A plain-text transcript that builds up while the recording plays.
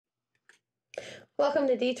Welcome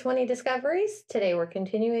to D20 Discoveries. Today we're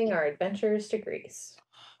continuing our adventures to Greece.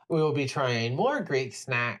 We will be trying more Greek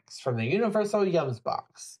snacks from the Universal Yums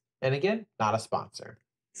box. And again, not a sponsor.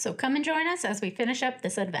 So come and join us as we finish up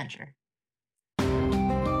this adventure.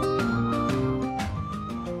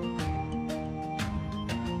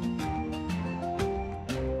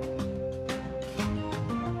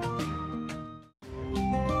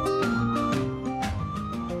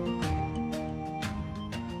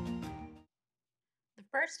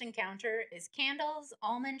 The first encounter is Candle's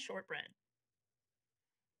almond shortbread.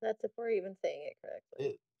 That's if we're even saying it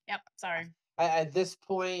correctly. Yep, sorry. At this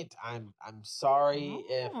point, I'm sorry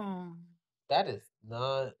if Oh. that is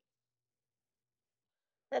not.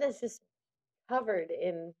 That is just covered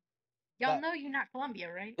in. Y'all know you're not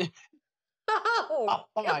Columbia, right? Oh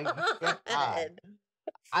my God.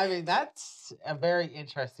 I mean, that's a very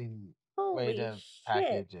interesting way to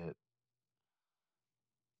package it.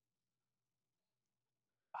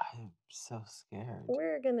 I'm so scared.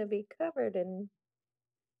 We're gonna be covered in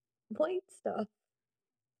white stuff.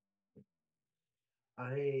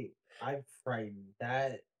 I'm frightened.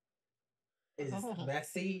 That is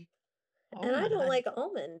messy. And I don't like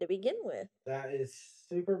almond to begin with. That is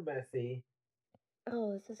super messy.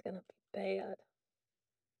 Oh, this is gonna be bad.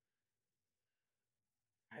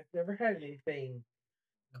 I've never had anything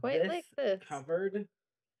quite like this covered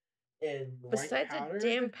in besides a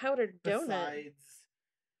damn powdered donut.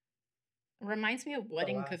 Reminds me of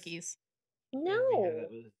wedding cookies. No. Oh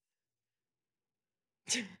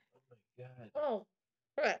my God. Oh,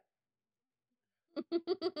 crap.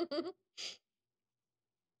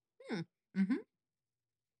 Mm-hmm.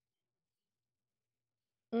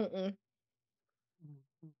 Mm-mm.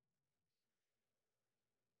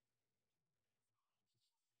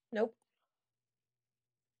 Nope.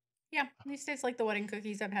 Yeah, these taste like the wedding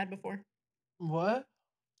cookies I've had before. What?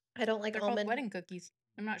 I don't like They're almond. called wedding cookies.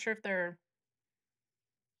 I'm not sure if they're...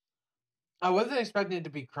 I wasn't expecting it to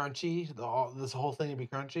be crunchy, this whole thing to be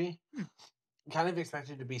crunchy. Kind of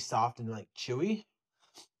expected it to be soft and like chewy.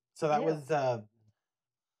 So that was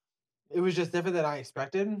it was just different than I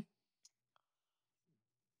expected.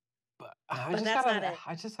 But I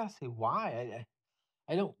just gotta say why.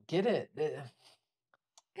 I don't get it.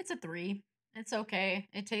 It's a 3. It's okay.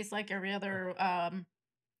 It tastes like every other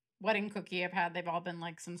wedding cookie I've had. They've all been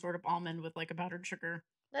like some sort of almond with like a powdered sugar.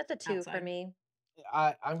 That's a 2 for me.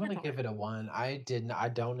 I'm gonna give it a 1. I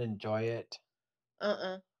don't enjoy it.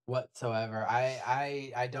 Whatsoever.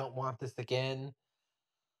 I don't want this again.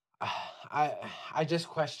 I just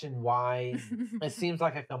question why. It seems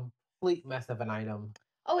like a complete mess of an item.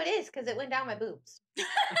 Oh, it is, because it went down my boobs.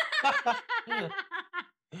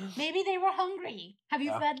 Maybe they were hungry. Have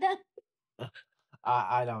you fed them?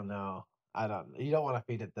 I don't know. You don't want to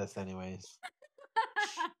feed it this anyways.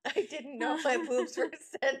 I didn't know my boobs were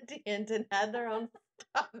sentient and had their own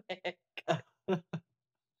stomach.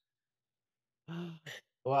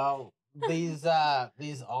 Well, these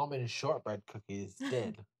almond shortbread cookies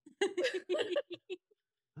did.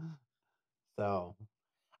 So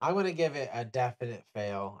I'm gonna give it a definite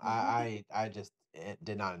fail. I just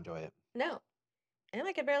did not enjoy it. No. And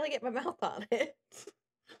I could barely get my mouth on it.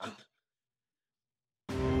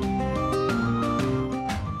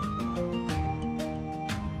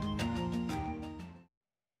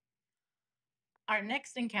 Our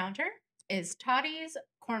next encounter is Toddy's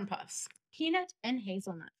Corn Puffs, peanut and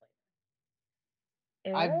hazelnut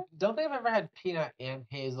flavor. I don't think I've ever had peanut and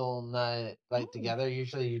hazelnut together.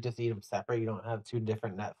 Usually you just eat them separate. You don't have 2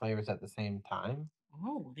 different nut flavors at the same time.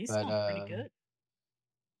 Oh, these smell pretty good.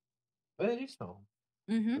 But they do smell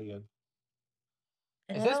pretty good.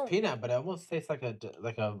 And it says peanut, but it almost tastes like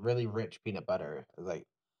a really rich peanut butter. Like,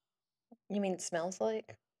 you mean it smells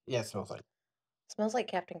like? Yeah, it smells like. Smells like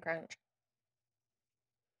Captain Crunch.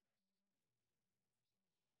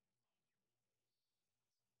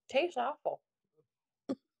 Tastes awful.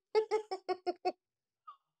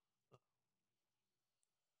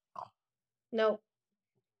 No.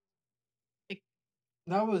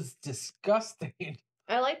 That was disgusting.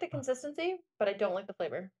 I like the consistency, but I don't like the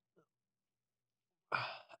flavor.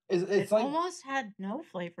 It's like almost had no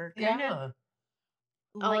flavor. Yeah.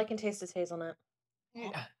 All I can taste is hazelnut.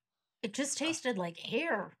 Yeah. It just tasted like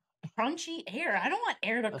air. Crunchy air. I don't want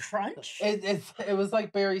air to crunch. It was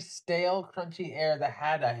like very stale, crunchy air that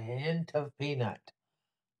had a hint of peanut.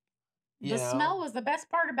 The smell was the best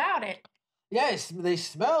part about it. Yes, they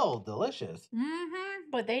smell delicious.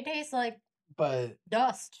 But they taste like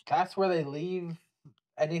dust. That's where they leave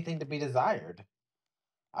anything to be desired.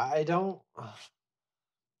 I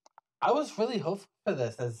was really hopeful for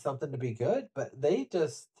this as something to be good, but they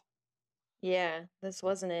just Yeah, this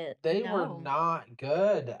wasn't it. They were No. not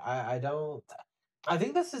good. I don't. I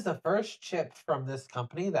think this is the first chip from this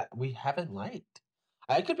company that we haven't liked.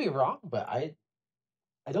 I could be wrong, but I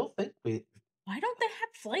don't think we. Why don't they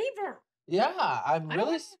have flavor? Yeah, I'm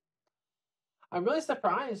really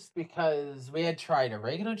surprised because we had tried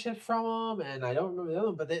oregano chips from them, and I don't remember the other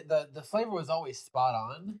one, but the flavor was always spot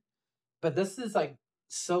on. But this is like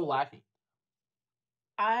so lacking.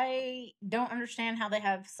 I don't understand how they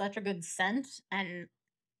have such a good scent and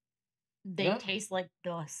they Yeah. taste like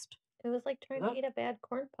dust. It was like trying to eat a bad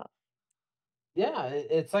corn puff. Yeah,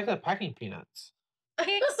 it's like a packing peanuts.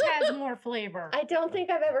 Kix has more flavor. I don't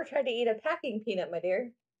think I've ever tried to eat a packing peanut, my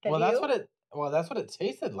dear. Have That's you? that's what it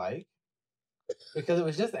tasted like. Because it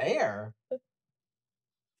was just air.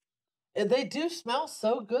 And they do smell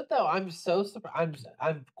so good though. I'm so surprised.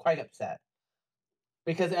 I'm quite upset.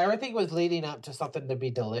 Because everything was leading up to something to be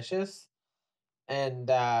delicious and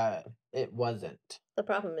it wasn't. The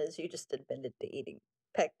problem is you just admitted to eating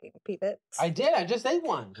packing peanuts. I did. I just ate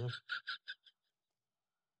one.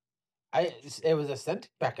 It was a scented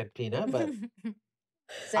packet peanut, but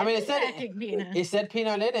I mean it said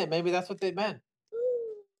peanut in it. Maybe that's what they meant.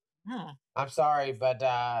 Huh. I'm sorry, but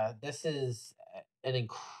this is an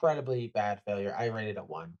incredibly bad failure. I rated it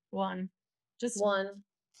 1. 1. Just 1.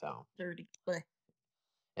 So dirty.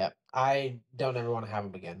 yep. I don't ever want to have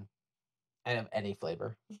them again. And of any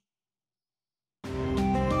flavor.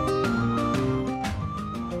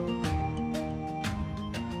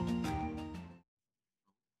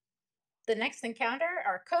 The next encounter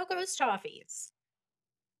are Coco's Toffees.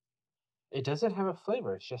 It doesn't have a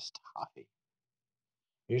flavor. It's just toffee.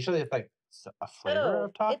 Usually it's like a flavor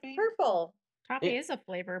of toffee. It's purple. Toffee is a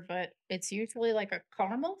flavor, but it's usually like a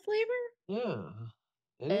caramel flavor. Yeah.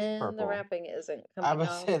 It is purple. The wrapping isn't I coming would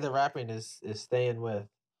off. say the wrapping is staying with.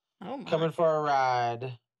 Oh my. Coming for a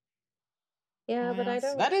ride. Yeah, but I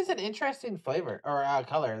don't. That is an interesting flavor or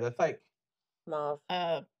color. That's like mauve.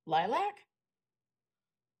 Lilac?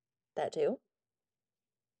 That too.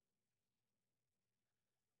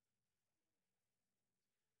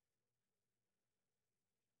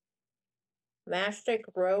 Mastic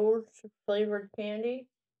rose flavored candy.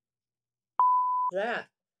 What's that?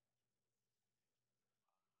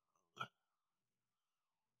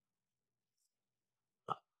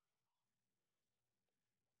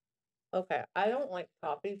 Okay, I don't like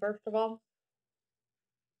coffee, first of all.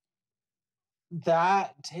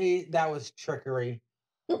 That was trickery.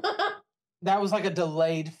 That was like a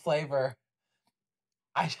delayed flavor.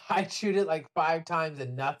 I chewed it like 5 times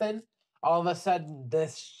and nothing. All of a sudden,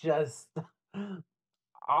 this just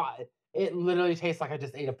it literally tastes like I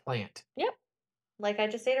just ate a plant. Yep, like I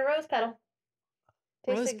just ate a rose petal.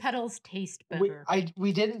 Rose petals taste We better.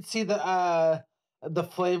 we didn't see the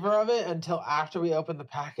flavor of it until after we opened the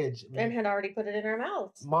package and had already put it in our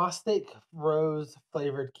mouths. Mastic rose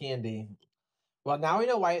flavored candy. Well, now we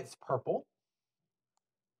know why it's purple.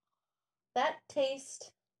 That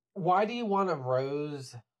taste. Why do you want a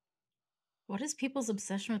rose? What is people's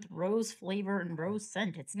obsession with rose flavor and rose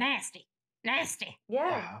scent? It's nasty. Nasty.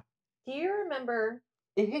 Yeah. Do you remember?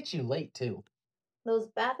 It hit you late too. Those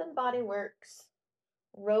Bath and Body Works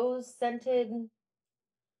rose scented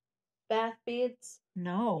bath beads?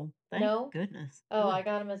 No. Thank goodness. Oh, I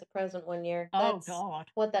got them as a present one year. That's God.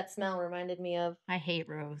 What that smell reminded me of. I hate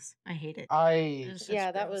rose. I hate it.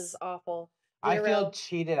 Yeah, that was awful. 0. I feel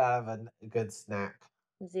cheated out of a good snack.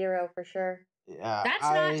 0 for sure. Yeah. That's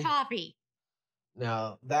not toffee.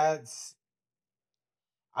 No, that's.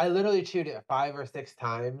 I literally chewed it 5 or 6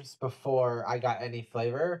 times before I got any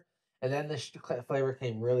flavor. And then the flavor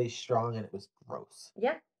came really strong and it was gross.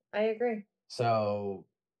 Yeah, I agree. So,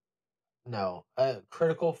 no. A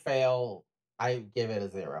critical fail. I give it a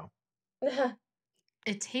 0.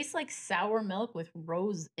 It tastes like sour milk with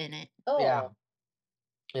rose in it. Oh. Yeah.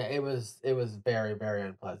 Yeah, it was very, very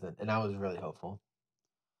unpleasant. And I was really hopeful.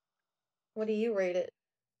 What do you rate it?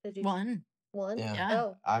 Did you 1. 1? Yeah.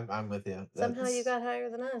 Oh. I'm with you. Somehow you got higher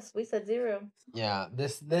than us. We said 0. Yeah,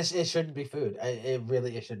 this it shouldn't be food.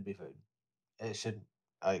 It shouldn't be food. It should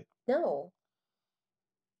No.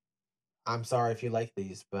 I'm sorry if you like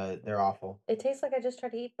these, but they're awful. It tastes like I just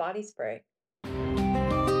tried to eat body spray.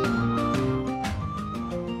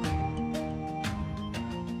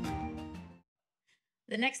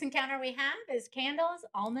 The next encounter we have is Candle's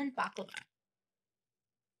Almond Baklava.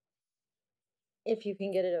 If you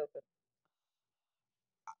can get it open.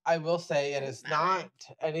 I will say it is not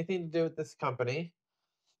anything to do with this company.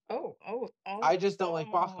 Oh. I just don't like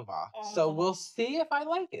baklava. So we'll see if I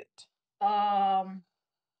like it.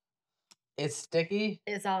 It's sticky.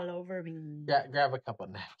 It's all over me. Grab a couple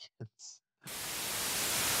of napkins.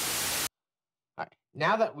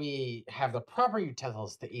 now that we have the proper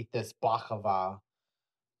utensils to eat this baklava,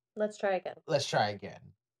 Let's try again. let's try again.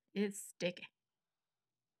 It's sticky.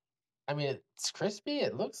 I mean, it's crispy.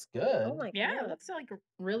 It looks Oh good. my Yeah, it god. looks like a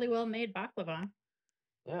really well made baklava.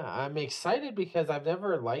 Yeah, I'm excited because I've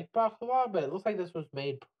never liked baklava, but it looks like this was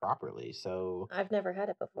made properly. So I've never had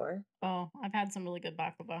it before, Oh, I've had some really good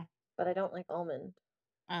baklava. but I don't like almond.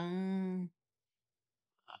 Um,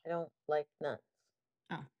 I don't like nuts.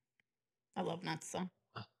 I love nuts, so.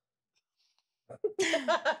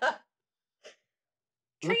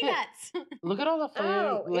 Look Tree at- nuts. look at all the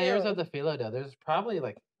Oh, layers ew. of the phyllo dough. There's probably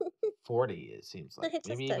like 40, it seems like. I just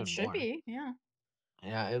Maybe even touched Should more. be, yeah.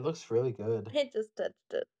 Yeah, it looks really good. I just touched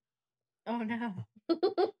it. Oh no,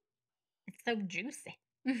 it's so juicy.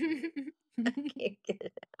 Can't get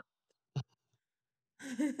it.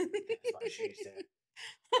 That's what she said.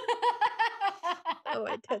 Oh,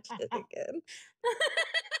 I touched it again.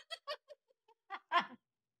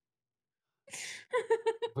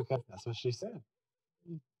 Because that's what she said.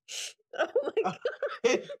 Oh my god.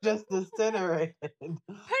 It's just disintegrated. Put it in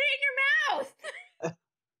your mouth.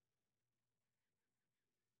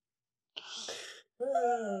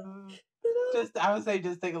 I would say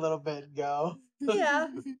just take a little bit and go. Yeah.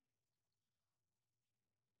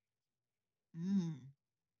 Mm.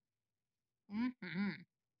 Mm-hmm.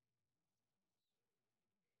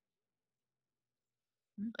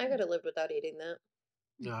 I could have lived without eating that.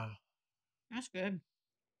 Yeah. That's good.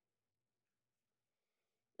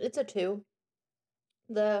 It's a 2.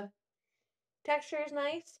 The texture is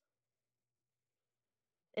nice.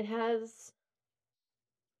 It has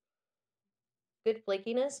good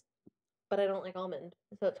flakiness, but I don't like almond.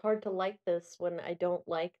 So it's hard to like this when I don't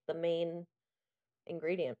like the main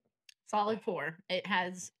ingredient. Solid 4. It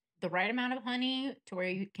has the right amount of honey to where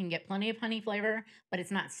you can get plenty of honey flavor, but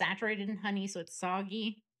it's not saturated in honey, so it's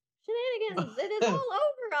soggy. Shenanigans! It is all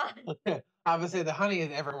over on. Obviously, the honey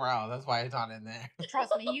is everywhere else. That's why it's not in there.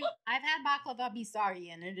 Trust me, I've had baklava be soggy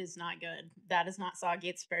and it is not good. That is not soggy.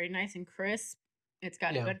 It's very nice and crisp. It's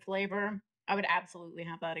got Yeah. a good flavor. I would absolutely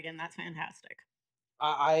have that again. That's fantastic.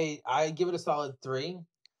 I give it a solid 3.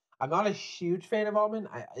 I'm not a huge fan of almond.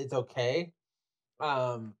 It's okay.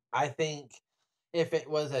 I think if it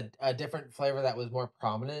was a different flavor that was more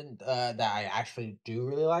prominent, that I actually do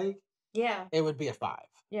really like, Yeah. it would be a 5.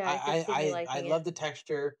 Yeah, I could see you liking I it. love the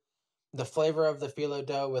texture, the flavor of the phyllo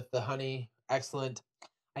dough with the honey, excellent.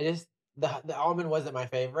 I just the almond wasn't my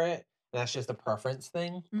favorite. That's just a preference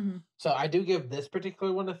thing. Mm-hmm. So I do give this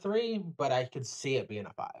particular one a 3, but I could see it being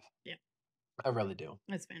a 5. Yeah. I really do.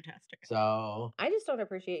 It's fantastic. So I just don't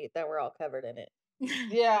appreciate that we're all covered in it.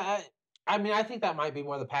 yeah, I mean, I think that might be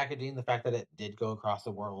more the packaging, the fact that it did go across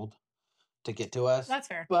the world to get to us. That's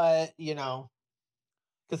fair. But,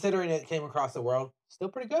 considering it came across the world, still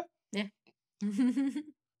pretty good. Yeah.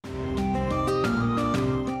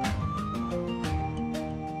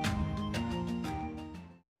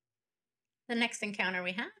 The next encounter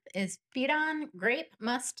we have is Feed-On Grape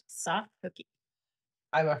Must Soft Cookie.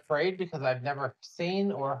 I'm afraid because I've never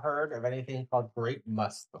seen or heard of anything called grape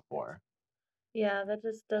must before. Yeah, that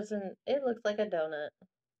just doesn't. It looks like a donut.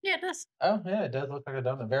 Yeah, it does. Oh, yeah, it does look like a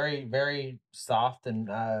donut. Very, very soft and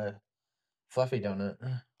fluffy donut.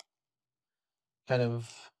 Kind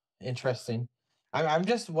of interesting. I'm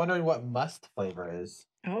just wondering what must flavor is.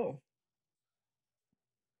 Oh.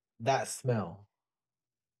 That smell.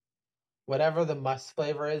 Whatever the must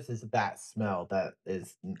flavor is that smell. That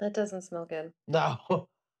doesn't smell good. No.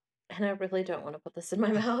 And I really don't want to put this in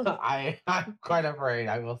my mouth. I'm quite afraid,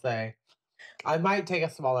 I will say. I might take a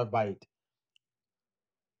smaller bite.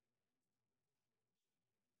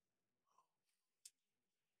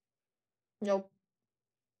 Nope.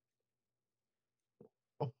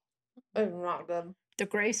 It's not good. The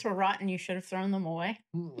grapes were rotten. You should have thrown them away.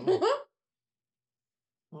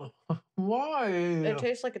 Why? It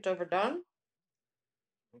tastes like it's overdone.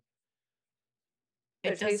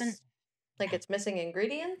 It doesn't. Tastes like it's missing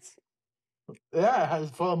ingredients. Yeah, it has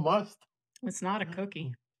full of must. It's not a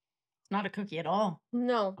cookie. It's not a cookie at all.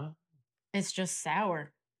 No, It's just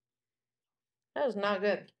sour. that is not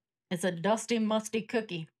good. It's a dusty, musty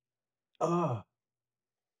cookie. Ugh.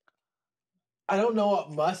 I don't know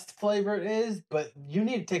what must flavor it is, but you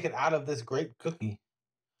need to take it out of this grape cookie.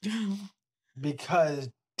 Because,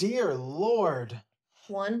 dear Lord.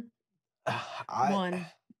 1. One.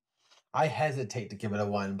 I hesitate to give it a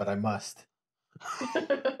 1, but I must.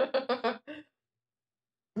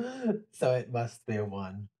 So it must be a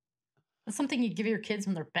 1. That's something you give your kids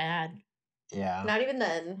when they're bad. Yeah. Not even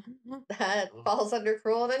then. That falls under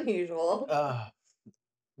cruel and unusual.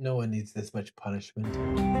 No one needs this much punishment.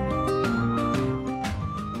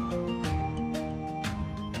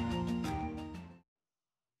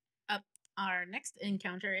 Our next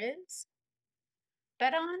encounter is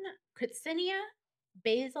fed on Critsinia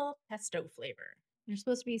basil pesto flavor. They're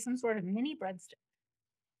supposed to be some sort of mini breadstick.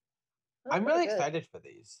 That's I'm pretty really good. excited for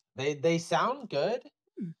these. They sound good.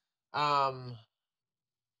 Hmm.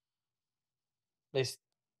 They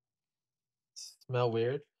smell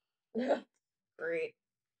weird. Great.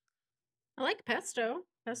 I like pesto.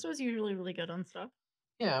 Pesto is usually really good on stuff.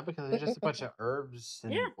 Yeah, because it's just a bunch of herbs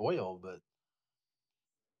and Yeah. oil, but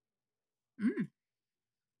Mm.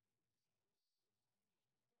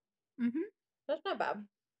 Mm-hmm. That's not bad.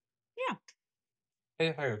 Yeah.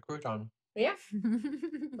 tastes like a crouton. Yeah. I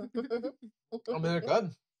mean, they're good.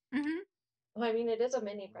 Mm-hmm. Well, I mean, it is a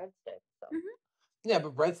mini breadstick, so. Mm-hmm. Yeah,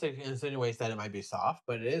 but breadstick insinuates that it might be soft,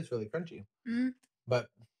 but it is really crunchy. Mm. But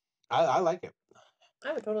I like it.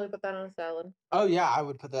 I would totally put that on a salad. Oh yeah, I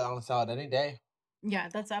would put that on a salad any day. Yeah,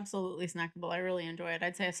 that's absolutely snackable. I really enjoy it.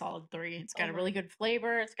 I'd say a solid 3. It's got Oh a really my. good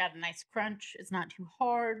flavor. It's got a nice crunch. It's not too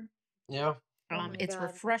hard. Yeah. Oh my It's God.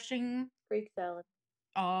 refreshing. Greek salad.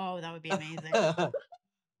 Oh, that would be amazing.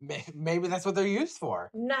 Maybe that's what they're used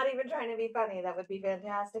for. Not even trying to be funny. That would be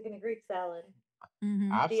fantastic in a Greek salad. Mm-hmm.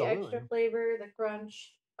 The Absolutely. extra flavor, the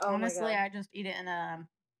crunch. Oh Honestly, my God. I just eat it in a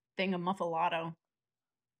thing of muffalato.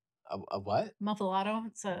 A what? Muffalato.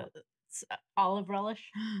 It's a olive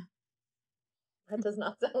relish. That does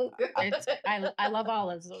not sound good. I love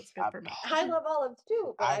olives, so it's good for me. I love olives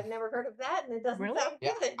too, but I've I've- never heard of that, and it doesn't Really? sound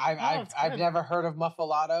Yeah, good. I've good. never heard of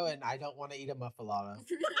muffalato, and I don't want to eat a muffalato.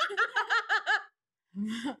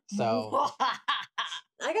 So I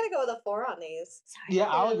gotta go with a 4 on these. yeah,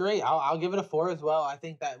 I'll Because- agree. I'll give it a 4 as well. I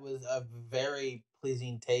think that was a very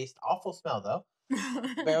pleasing taste. Awful smell though.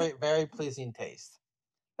 Very very pleasing taste.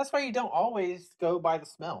 That's why you don't always go by the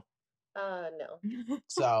smell. No.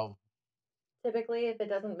 So Typically, if it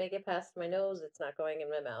doesn't make it past my nose, it's not going in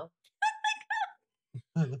my mouth.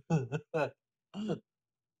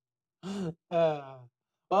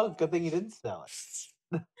 well, good thing you didn't smell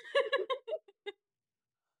it.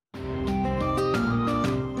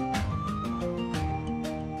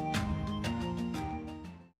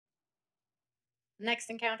 Next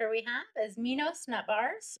encounter we have is Minos nut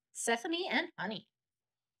bars, sesame and honey.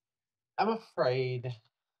 I'm afraid.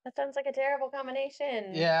 That sounds like a terrible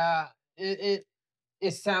combination. Yeah, it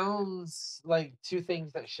sounds like two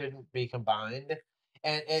things that shouldn't be combined,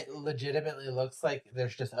 and it legitimately looks like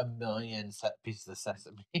there's just a million pieces of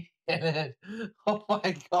sesame in it. Oh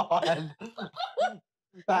my god!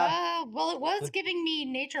 Well, it was giving me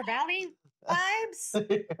Nature Valley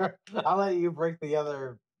vibes. I'll let you break the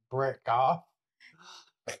other brick off.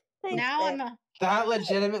 Thanks, Now Vic. That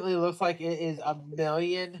legitimately looks like it is a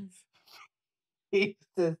million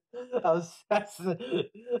pieces of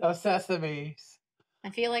sesames. I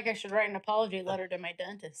feel like I should write an apology letter to my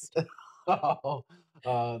dentist. Oh,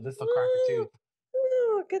 this will crack a tooth.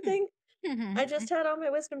 Ooh, good thing I just had all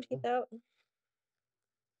my wisdom teeth out.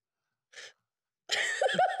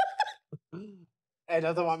 It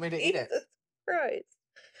doesn't want me to eat it. Jesus Christ.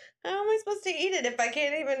 How am I supposed to eat it if I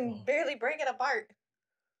can't even barely break it apart?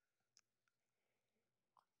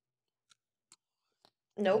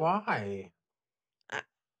 Nope. Why?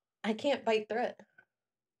 I can't bite through it.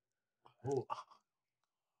 Ooh.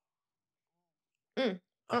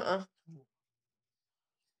 Uh-uh.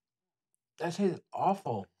 That tastes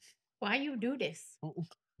awful. Why you do this?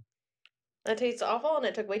 That tastes awful, and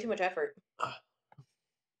it took way too much effort.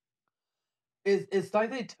 It's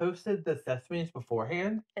like they toasted the sesames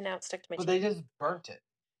beforehand, And now it's stuck to my but cheek. they just burnt it.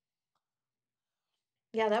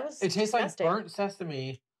 Yeah, that was It tastes like disgusting. burnt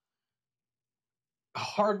sesame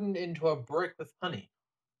hardened into a brick with honey.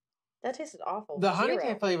 That tasted awful. The honey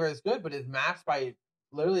Zero. flavor is good, but it's masked by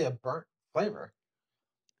literally a burnt flavor.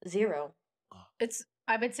 Zero.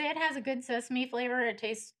 I would say it has a good sesame flavor. It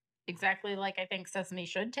tastes exactly like I think sesame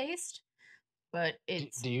should taste, but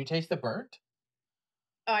it's. Do you taste the burnt?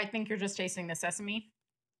 Oh, I think you're just tasting the sesame.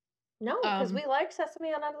 No, because we like sesame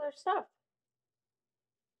on other stuff.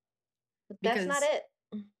 That's not Because- it.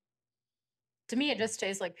 To me, it just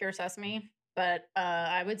tastes like pure sesame, but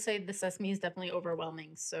I would say the sesame is definitely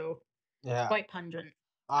overwhelming, so Yeah, quite pungent.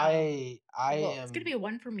 I Well, am. it's gonna be a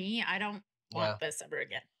 1 for me. I don't want this ever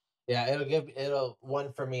again. Yeah, it'll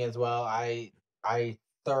 1 for me as well. I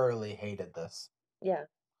thoroughly hated this. Yeah.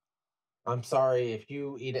 I'm sorry if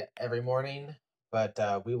you eat it every morning,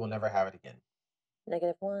 but we will never have it again.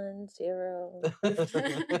 -1, 0.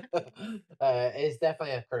 It's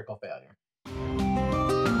definitely a critical failure.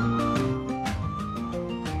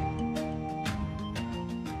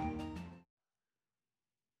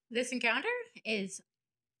 This encounter is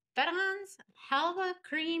Fedon's halva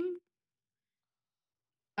cream.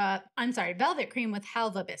 I'm sorry, velvet cream with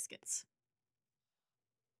halva biscuits.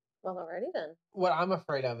 Well, alrighty then. What I'm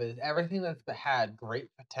afraid of is everything that's had great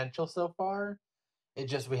potential so far. It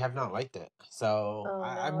just we have not liked it. So Oh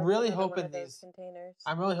I'm no, it's really another one hoping of those these. containers.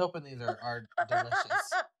 I'm really hoping these are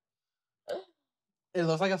delicious. It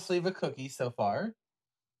looks like a sleeve of cookies so far.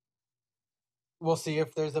 We'll see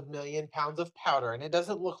if there's 1,000,000 pounds of powder, and it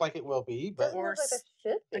doesn't look like it will be, but Doesn't look like it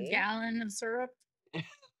should a be. gallon of syrup.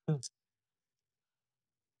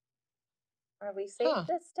 Are we safe Huh.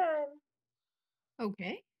 this time?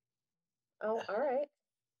 Okay. Oh, all right.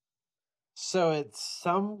 So it's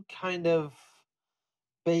some kind of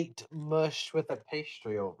baked mush with a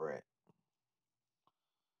pastry over it.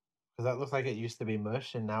 Because that looks like it used to be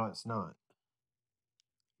mush, and now it's not.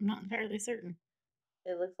 I'm not entirely certain.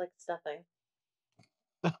 It looks like stuffing.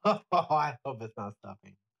 Oh, I hope it's not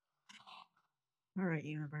stuffing. All right,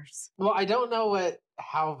 universe. Well, I don't know what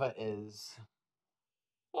halva is.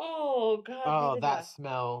 Oh God. Oh, neither do that I.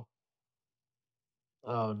 smell.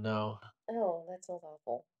 Oh no. Oh, that smells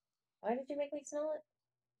awful. Why did you make me smell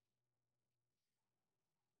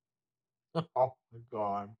it? Oh my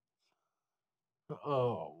god.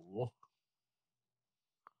 Oh.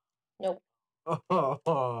 Nope.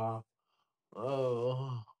 Oh.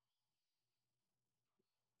 Oh.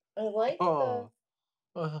 I like the Oh.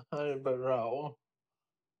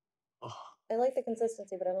 Oh. I like the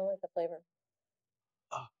consistency, but I don't like the flavor.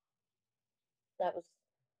 Oh. That was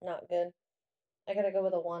not good. I gotta go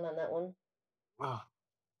with a 1 on that one. Oh.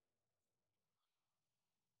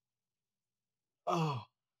 Oh.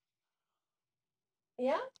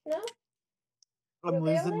 Yeah? No? You I'm okay over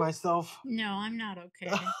losing there? myself. No, I'm not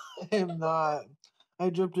okay. I'm not. I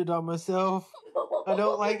dripped it on myself. I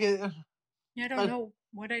don't like it. I don't know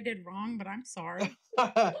what I did wrong, but I'm sorry.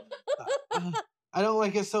 I don't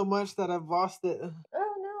like it so much that I've lost it. Oh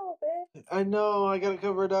no, babe. I know. I gotta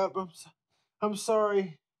cover it up. I'm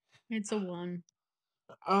sorry. It's a 1.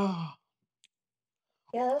 Oh,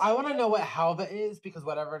 Yeah, that was I pretty want to good. know what halva is because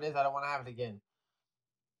whatever it is, I don't want to have it again.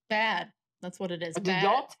 Bad. That's what it is. Did Bad.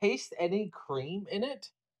 y'all taste any cream in it?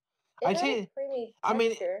 It I had a taste. creamy I mean,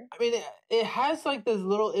 texture. it has like this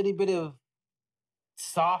little itty bit of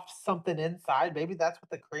soft something inside. Maybe that's what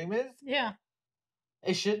the cream is. Yeah.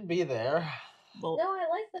 It shouldn't be there. Well, No, I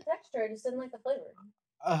like the texture. I just didn't like the flavor.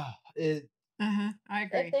 It. I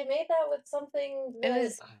agree. If they made that with something It that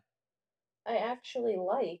was. I actually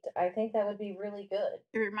liked, I think that would be really good.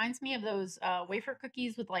 It reminds me of those wafer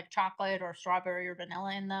cookies with like chocolate or strawberry or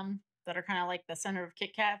vanilla in them that are kind of like the center of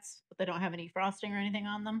Kit Kats, but they don't have any frosting or anything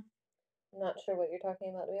on them. I'm not sure what you're talking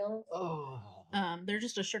about, to be honest. Oh. They're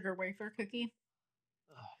just a sugar wafer cookie,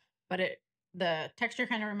 but the texture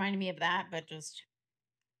kind of reminded me of that, but just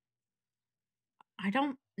I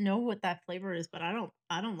don't know what that flavor is, but I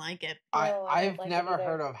don't like it. No, I don't I've like it never either.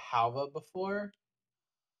 heard of halva before.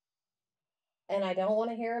 And I don't want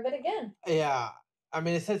to hear of it again. Yeah. I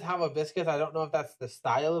mean, it says halva biscuits. I don't know if that's the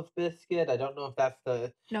style of biscuit. I don't know if that's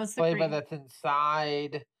the No, it's the flavor cream. that's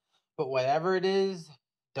inside. But whatever it is,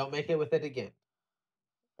 don't make it with it again.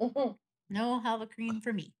 No halva cream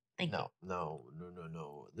for me. Thank you. No.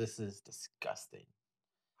 This is disgusting.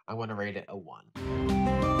 I want to rate it a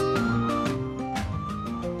 1.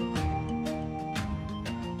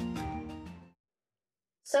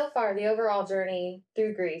 So far, the overall journey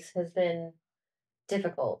through Greece has been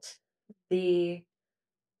difficult. The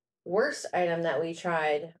worst item that we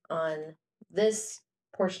tried on this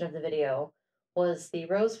portion of the video was the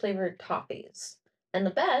rose flavored toffees. And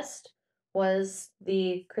the best was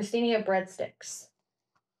the Christinia breadsticks.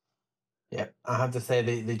 Yep. I have to say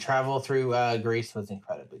the travel through Greece was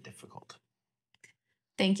incredibly difficult.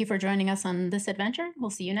 Thank you for joining us on this adventure. We'll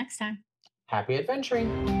see you next time. Happy adventuring.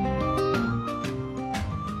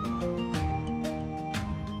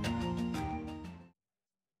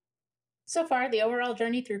 So far, the overall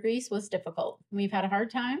journey through Greece was difficult. We've had a hard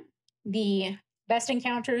time. The best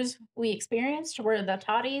encounters we experienced were the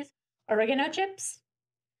toddies oregano chips,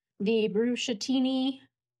 the bruschetta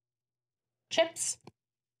chips,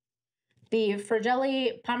 the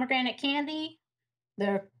Fragile pomegranate candy,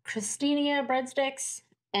 the Christinia breadsticks,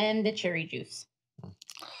 and the cherry juice.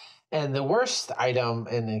 And the worst item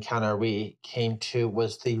and encounter we came to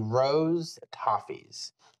was the rose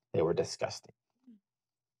toffees. They were disgusting.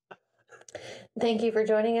 Thank you for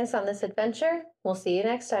joining us on this adventure. We'll see you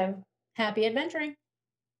next time. Happy adventuring!